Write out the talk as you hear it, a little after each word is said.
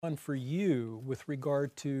on for you with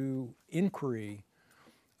regard to inquiry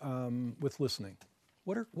with listening?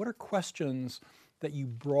 What are questions that you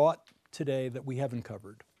brought today that we haven't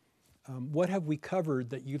covered? What have we covered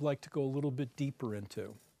that you'd like to go a little bit deeper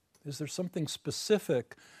into? Is there something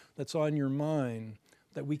specific that's on your mind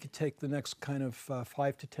that we could take the next kind of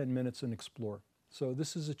 5 to 10 minutes and explore? So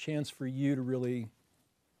this is a chance for you to really,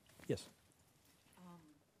 yes.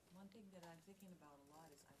 One thing that I'm thinking about a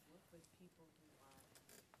lot is I've worked with people who are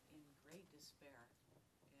in great despair,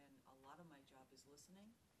 and a lot of my job is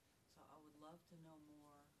listening. So I would love to know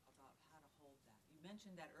more about how to hold that. You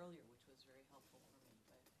mentioned that earlier, which was very helpful for me,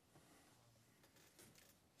 but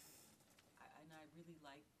I really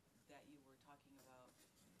like that you were talking about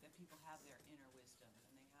that people have their inner wisdom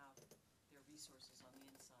and they have their resources on the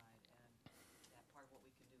inside, and that part of what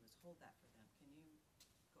we can do is hold that for them. Can you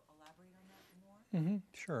elaborate on that more?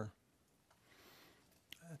 Sure.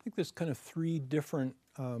 I think there's kind of three different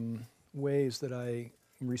ways that I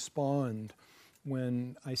respond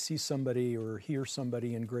when I see somebody or hear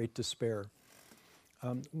somebody in great despair.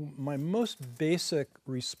 My most basic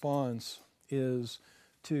response is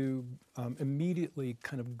to immediately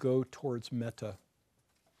kind of go towards metta.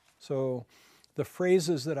 So the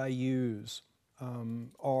phrases that I use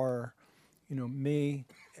are, may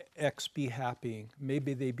X be happy,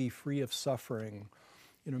 maybe they be free of suffering,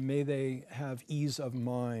 may they have ease of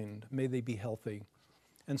mind, may they be healthy.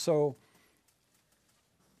 And so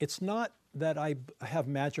it's not that I have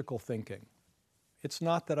magical thinking. It's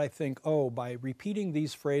not that I think, by repeating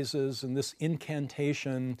these phrases and this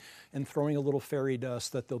incantation and throwing a little fairy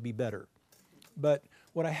dust that they'll be better. But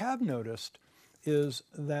what I have noticed is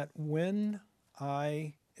that when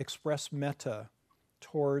I express metta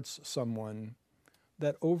towards someone,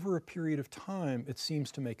 that over a period of time, it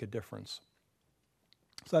seems to make a difference.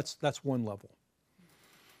 So that's one level.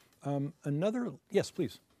 Another, yes,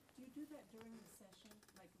 please. Do you do that during the session,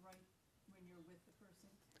 like right when you're with the person?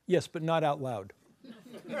 Yes, but not out loud.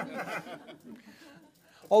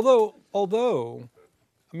 Although,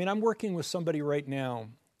 I'm working with somebody right now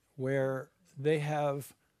where they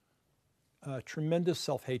have tremendous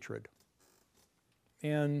self-hatred.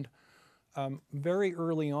 And very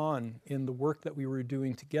early on in the work that we were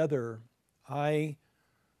doing together, I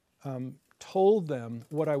told them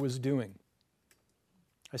what I was doing.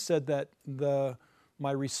 I said that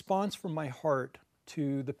my response from my heart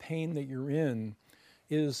to the pain that you're in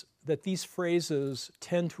is that these phrases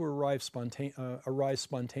tend to arise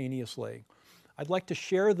spontaneously. I'd like to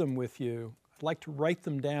share them with you. I'd like to write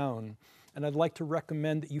them down, and I'd like to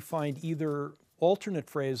recommend that you find either alternate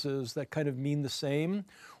phrases that kind of mean the same,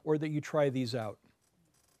 or that you try these out.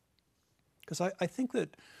 Because I think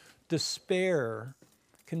that despair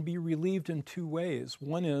can be relieved in two ways.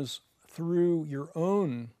 One is through your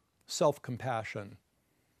own self-compassion,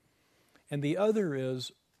 and the other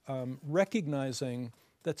is recognizing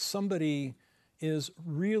that somebody is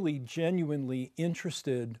really genuinely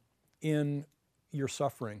interested in your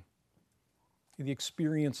suffering, the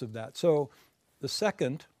experience of that. So the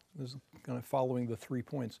second, this is kind of following the 3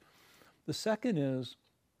 points, the second is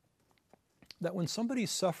that when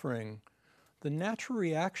somebody's suffering, the natural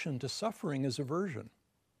reaction to suffering is aversion.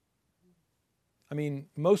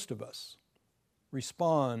 Most of us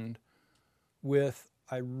respond with,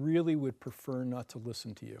 I really would prefer not to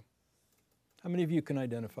listen to you. How many of you can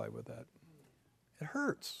identify with that? It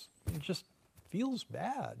hurts. It just feels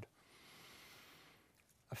bad.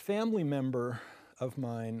 A family member of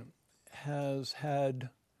mine has had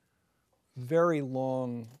very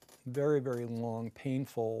long, very, very long,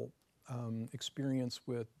 painful experience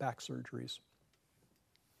with back surgeries,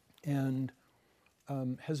 and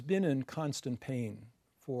has been in constant pain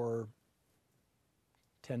for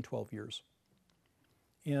 10, 12 years.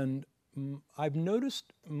 And I've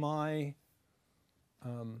noticed I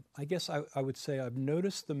would say I've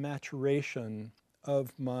noticed the maturation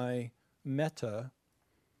of my metta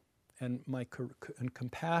and my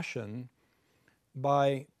compassion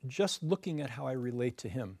by just looking at how I relate to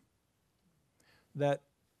him. That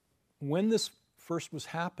when this first was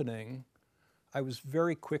happening, I was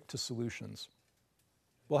very quick to solutions.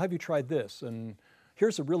 Well, have you tried this? And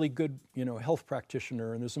here's a really good, health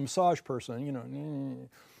practitioner, and there's a massage person,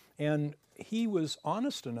 And he was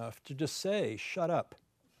honest enough to just say, shut up.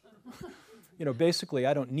 Basically,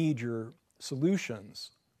 I don't need your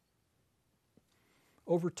solutions.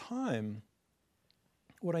 Over time,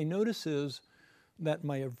 what I notice is that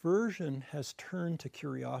my aversion has turned to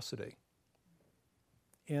curiosity,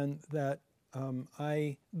 and that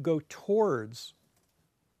I go towards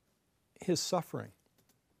his suffering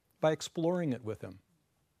by exploring it with him.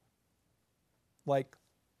 Like,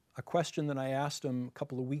 a question that I asked him a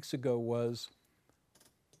couple of weeks ago was,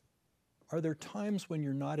 are there times when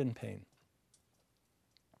you're not in pain?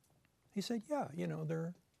 He said, yeah,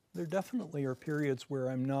 there definitely are periods where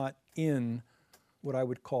I'm not in what I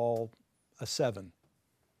would call a 7.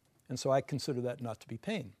 And so I consider that not to be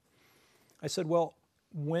pain. I said, well,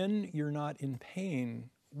 when you're not in pain,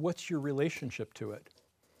 what's your relationship to it?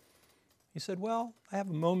 He said, well, I have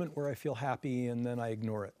a moment where I feel happy and then I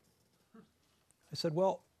ignore it. I said,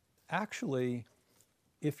 well, actually,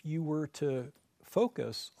 if you were to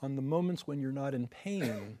focus on the moments when you're not in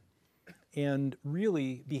pain and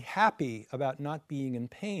really be happy about not being in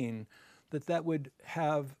pain, that would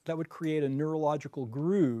create a neurological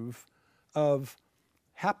groove of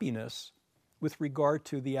happiness with regard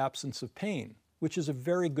to the absence of pain, which is a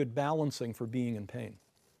very good balancing for being in pain.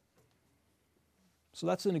 So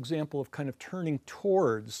that's an example of kind of turning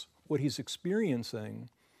towards what he's experiencing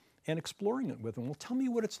and exploring it with him. Well, tell me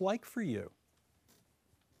what it's like for you.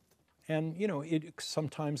 And,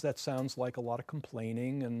 sometimes that sounds like a lot of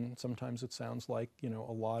complaining, and sometimes it sounds like, a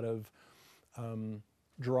lot of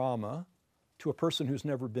drama. To a person who's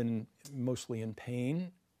never been mostly in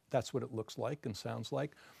pain, that's what it looks like and sounds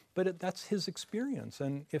like. But that's his experience.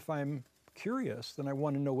 And if I'm curious, then I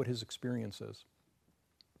want to know what his experience is.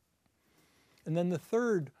 And then the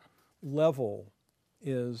third level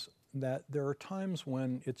is that there are times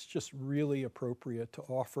when it's just really appropriate to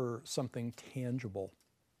offer something tangible.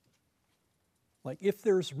 Like if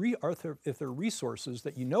there are resources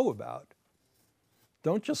that you know about,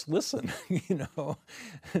 don't just listen,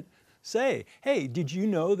 Say, hey, did you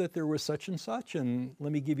know that there was such and such? And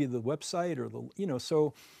let me give you the website or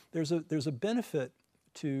so there's a benefit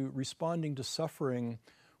to responding to suffering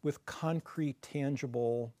with concrete,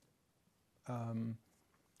 tangible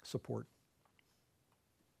support.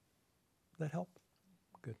 That help?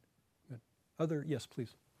 Good. Yes,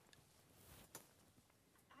 please.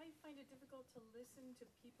 I find it difficult to listen to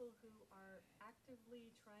people who are actively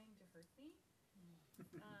trying to hurt me,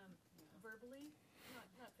 verbally,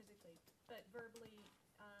 not physically, but verbally,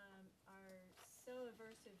 are so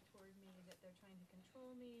aversive toward me that they're trying to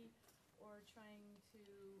control me or trying to,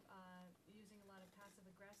 using a lot of passive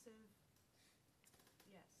aggressive.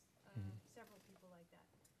 Yes, several people like that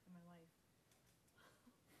in my life.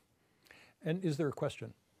 And is there a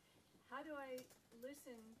question? How do I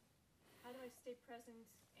listen? How do I stay present?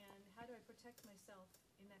 And how do I protect myself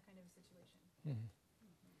in that kind of a situation?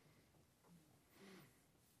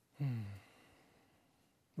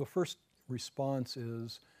 The first response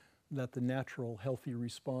is that the natural, healthy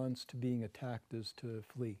response to being attacked is to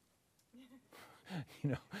flee.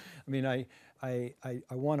 I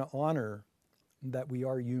want to honor that we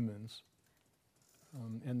are humans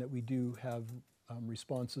and that we do have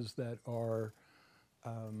responses that are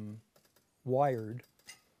wired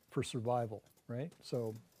for survival, right?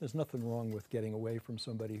 So there's nothing wrong with getting away from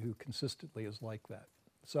somebody who consistently is like that.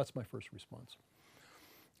 So that's my first response.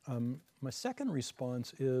 My second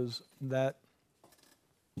response is that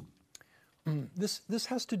this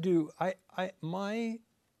has to do, my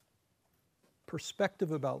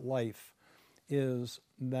perspective about life is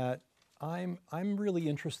that I'm really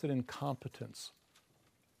interested in competence.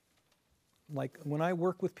 Like when I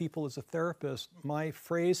work with people as a therapist, my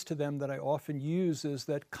phrase to them that I often use is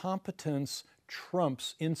that competence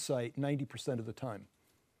trumps insight 90% of the time.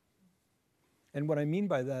 And what I mean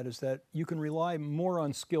by that is that you can rely more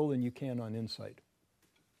on skill than you can on insight.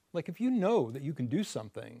 Like if you know that you can do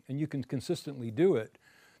something and you can consistently do it,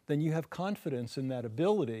 then you have confidence in that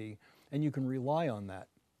ability and you can rely on that.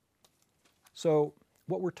 So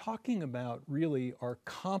what we're talking about really are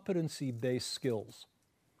competency-based skills.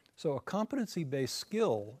 So a competency-based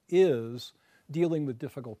skill is dealing with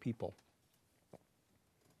difficult people.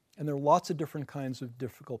 And there are lots of different kinds of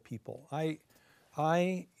difficult people.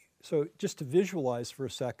 So just to visualize for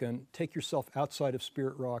a second, take yourself outside of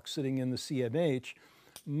Spirit Rock, sitting in the CMH.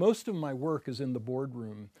 Most of my work is in the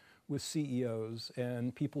boardroom with CEOs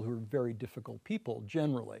and people who are very difficult people,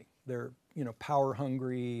 generally. They're, power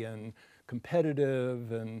hungry and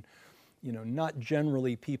competitive and, not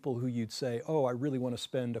generally people who you'd say, oh, I really want to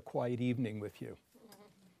spend a quiet evening with you.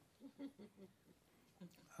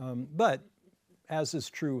 But as is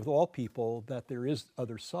true with all people, that there is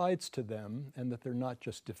other sides to them and that they're not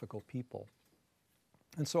just difficult people.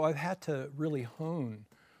 And so I've had to really hone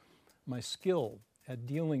my skill at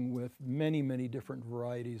dealing with many, many different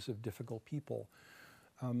varieties of difficult people.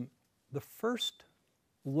 The first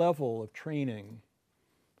level of training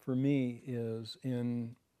for me is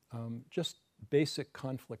in just basic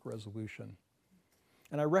conflict resolution.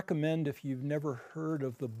 And I recommend, if you've never heard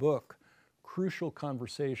of the book Crucial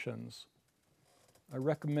Conversations, I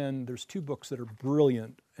recommend, there's 2 books that are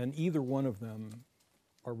brilliant, and either one of them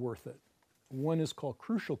are worth it. One is called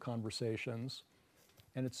Crucial Conversations,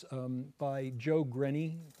 and it's by Joe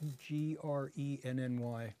Grenny,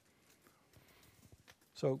 Grenny.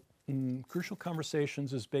 So Crucial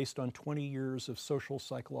Conversations is based on 20 years of social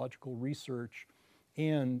psychological research,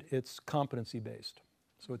 and it's competency-based.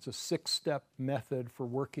 So it's a 6-step method for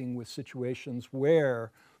working with situations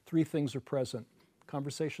where 3 things are present.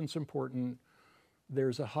 Conversation's important,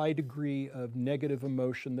 there's a high degree of negative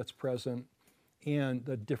emotion that's present, and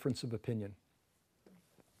the difference of opinion.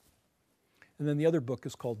 And then the other book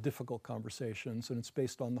is called Difficult Conversations, and it's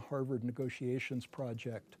based on the Harvard Negotiations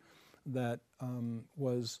Project that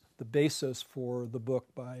was the basis for the book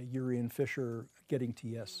by Uri and Fisher, Getting to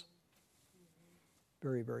Yes.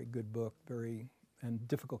 Very, very good book, and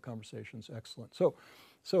Difficult Conversations, excellent.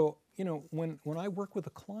 So you know, when I work with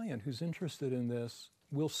a client who's interested in this,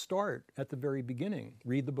 we'll start at the very beginning.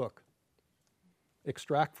 Read the book.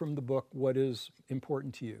 Extract from the book what is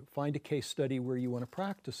important to you. Find a case study where you want to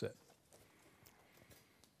practice it.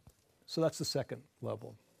 So that's the second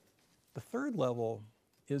level. The third level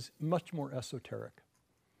is much more esoteric.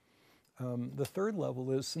 The third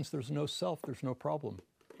level is, since there's no self, there's no problem.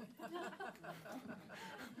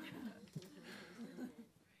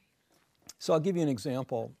 So I'll give you an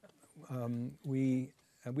example. We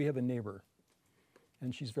have a neighbor,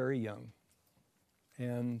 and she's very young.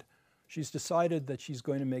 And she's decided that she's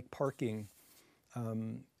going to make parking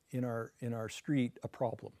in our street a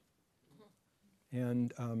problem.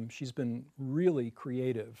 And she's been really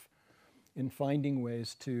creative in finding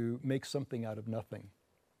ways to make something out of nothing.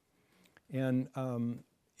 And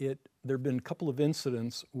there have been a couple of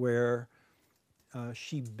incidents where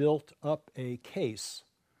she built up a case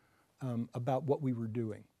about what we were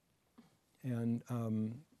doing. And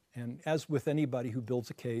as with anybody who builds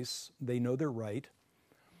a case, they know they're right.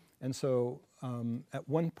 And so at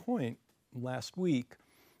one point last week,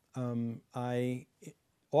 I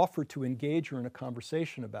offered to engage her in a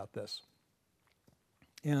conversation about this.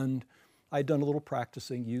 And I'd done a little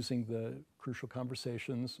practicing using the Crucial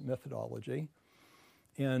Conversations methodology.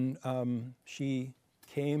 And she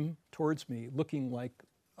came towards me looking like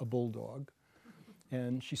a bulldog.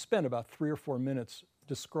 And she spent about 3 or 4 minutes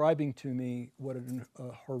describing to me what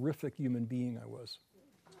a horrific human being I was.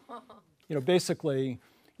 You know, basically,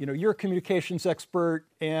 you know, you're a communications expert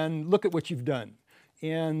and look at what you've done.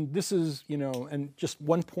 And this is, you know, and just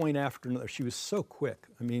one point after another. She was so quick.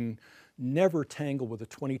 I mean, never tangle with a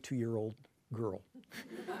 22-year-old girl.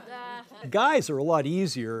 Guys are a lot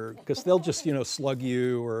easier because they'll just, you know, slug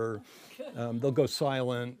you or they'll go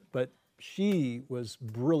silent. But she was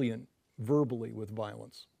brilliant verbally with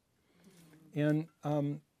violence. And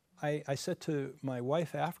I said to my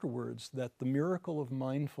wife afterwards that the miracle of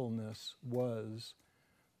mindfulness was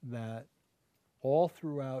that all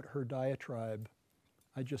throughout her diatribe,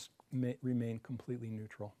 I just remained completely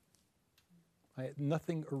neutral.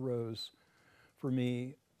 Nothing arose for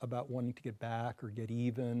me about wanting to get back or get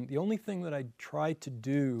even. The only thing that I tried to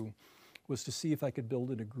do was to see if I could build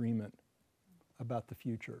an agreement about the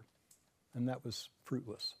future, and that was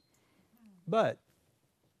fruitless. But,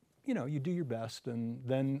 you know, you do your best, and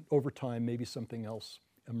then over time, maybe something else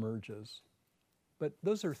emerges. But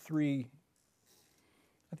those are 3.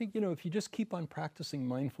 I think, you know, if you just keep on practicing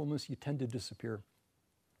mindfulness, you tend to disappear.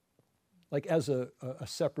 Like as a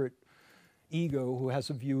separate ego who has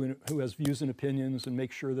views and opinions, and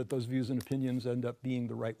make sure that those views and opinions end up being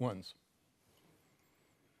the right ones.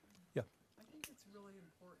 Yeah. I think it's really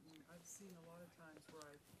important. I've seen a lot of times where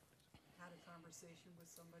I've had a conversation with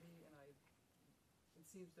somebody and it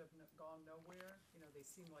seems to have gone nowhere. You know, they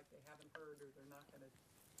seem like they haven't heard or they're not going to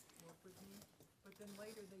work with me. But then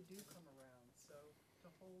later they do come around. So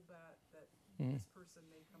to hold that this person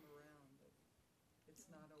may come around, but it's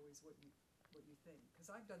not always what you think. Because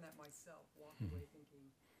I've done that myself, walk away thinking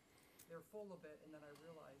they're full of it, and then I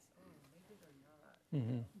realize, oh, maybe they're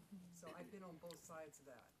not. So I've been on both sides of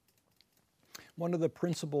that. One of the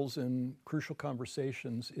principles in Crucial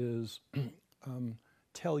Conversations is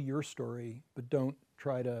tell your story, but don't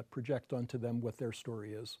try to project onto them what their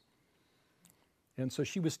story is. And so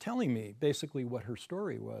she was telling me basically what her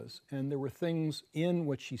story was, and there were things in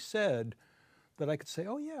what she said that I could say,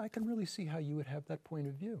 oh yeah, I can really see how you would have that point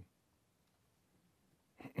of view.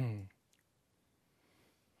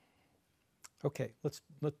 Okay, let's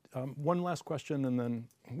one last question, and then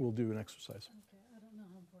we'll do an exercise. Okay, I don't know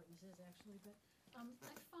how important this is actually, but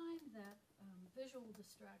I find that visual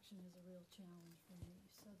distraction is a real challenge for me,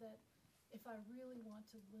 so that if I really want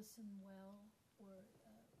to listen well, or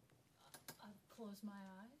I close my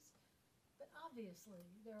eyes, But obviously,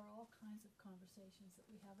 there are all kinds of conversations that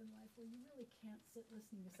we have in life where you really can't sit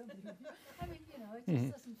listening to somebody. I mean, you know, it just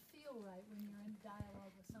doesn't feel right when you're in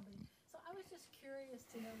dialogue with somebody. So I was just curious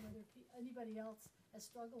to know whether anybody else has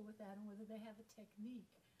struggled with that and whether they have a technique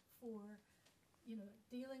for, you know,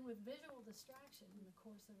 dealing with visual distraction in the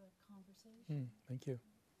course of a conversation. Thank you.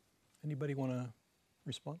 Anybody want to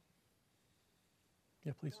respond?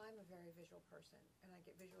 Yeah, please. Well, I'm a very visual person, and I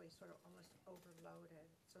get visually sort of almost overloaded.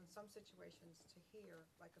 So in some situations to hear,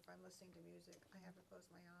 like if I'm listening to music, I have to close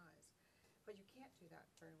my eyes. But you can't do that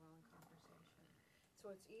very well in conversation. So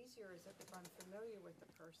it's easier is if I'm familiar with the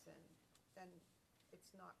person, then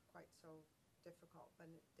it's not quite so difficult. But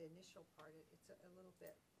the initial part, it's a little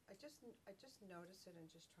bit, I just notice it and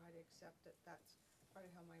just try to accept that that's part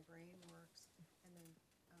of how my brain works, and then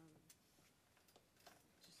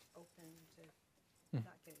just open to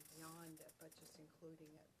not getting beyond it, but just including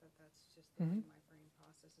it, that's just the way my brain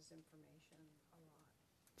processes information a lot.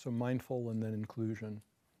 So mindful and then inclusion.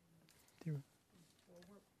 Well,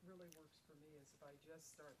 what really works for me is if I just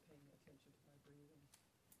start paying attention to my breathing,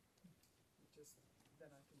 then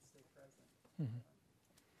I can stay present.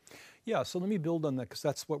 Yeah, so let me build on that because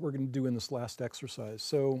that's what we're going to do in this last exercise.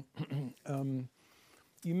 So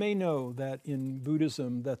you may know that in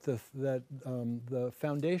Buddhism that the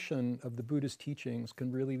foundation of the Buddhist teachings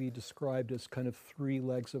can really be described as kind of three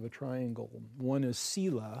legs of a triangle. One is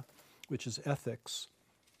sila, which is ethics,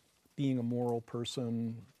 being a moral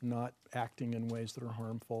person, not acting in ways that are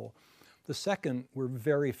harmful. The second we're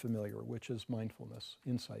very familiar, which is mindfulness,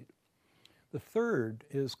 insight. The third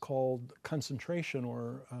is called concentration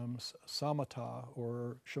or samatha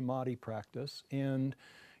or samadhi practice, and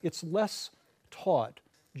it's less taught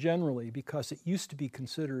generally because it used to be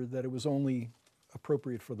considered that it was only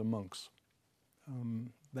appropriate for the monks,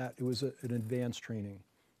 that it was an advanced training.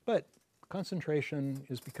 But concentration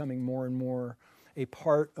is becoming more and more a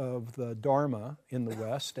part of the Dharma in the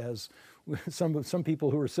West, as some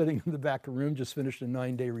people who are sitting in the back of the room just finished a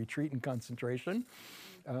 9-day retreat in concentration.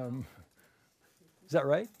 Is that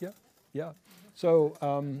right? Yeah. Yeah.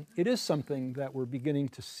 So it is something that we're beginning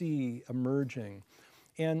to see emerging.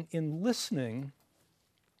 And in listening,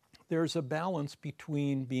 there's a balance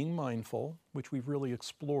between being mindful, which we've really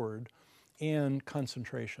explored, and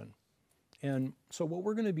concentration. And so what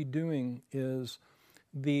we're going to be doing is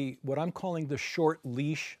what I'm calling the short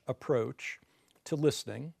leash approach to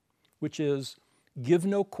listening, which is give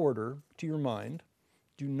no quarter to your mind.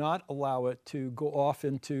 Do not allow it to go off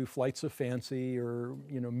into flights of fancy or,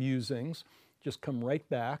 musings. Just come right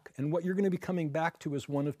back. And what you're going to be coming back to is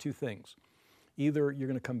one of two things. Either you're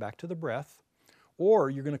going to come back to the breath,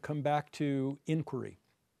 or you're going to come back to inquiry.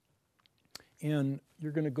 And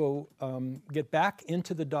you're going to go get back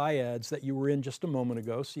into the dyads that you were in just a moment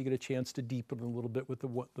ago, so you get a chance to deepen a little bit with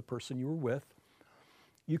the person you were with.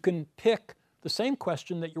 You can pick the same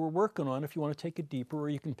question that you were working on if you want to take it deeper, or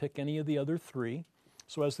you can pick any of the other three.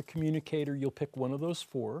 So as the communicator, you'll pick one of those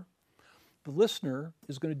four. The listener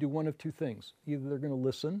is going to do one of two things. Either they're going to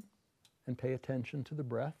listen and pay attention to the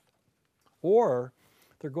breath, or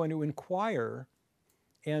they're going to inquire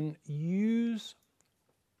and use...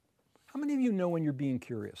 How many of you know when you're being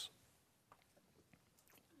curious?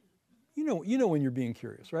 You know when you're being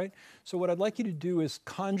curious, right? So what I'd like you to do is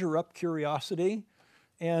conjure up curiosity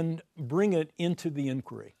and bring it into the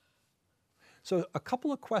inquiry. So a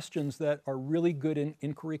couple of questions that are really good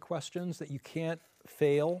inquiry questions that you can't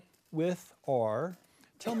fail with are,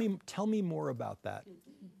 tell me more about that.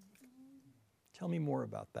 Tell me more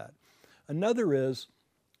about that. Another is,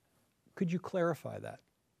 could you clarify that?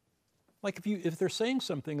 Like if they're saying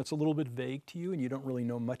something that's a little bit vague to you and you don't really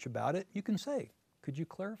know much about it, you can say, could you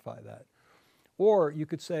clarify that? Or you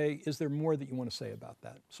could say, is there more that you want to say about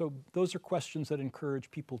that? So those are questions that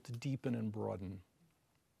encourage people to deepen and broaden.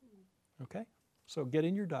 Okay? So get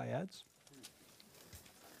in your dyads.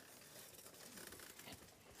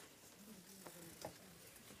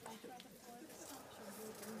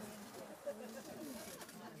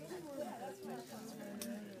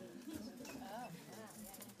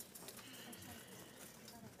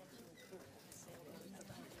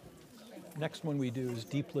 Next one we do is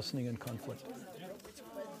deep listening and conflict.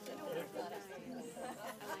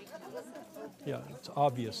 Yeah, it's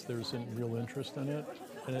obvious there's a real interest in it,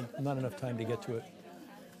 and not enough time to get to it.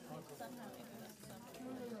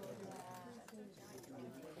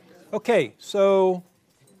 Okay, so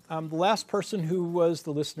the last person who was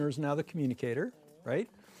the listener is now the communicator, right?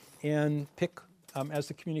 And pick, as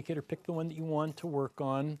the communicator, pick the one that you want to work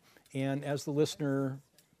on, and as the listener,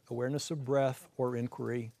 awareness of breath or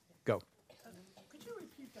inquiry, go. Could you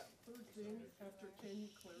repeat that third thing after, can you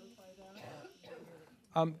clarify that?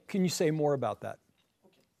 Can you say more about that?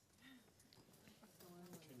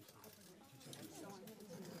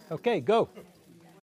 Okay, go.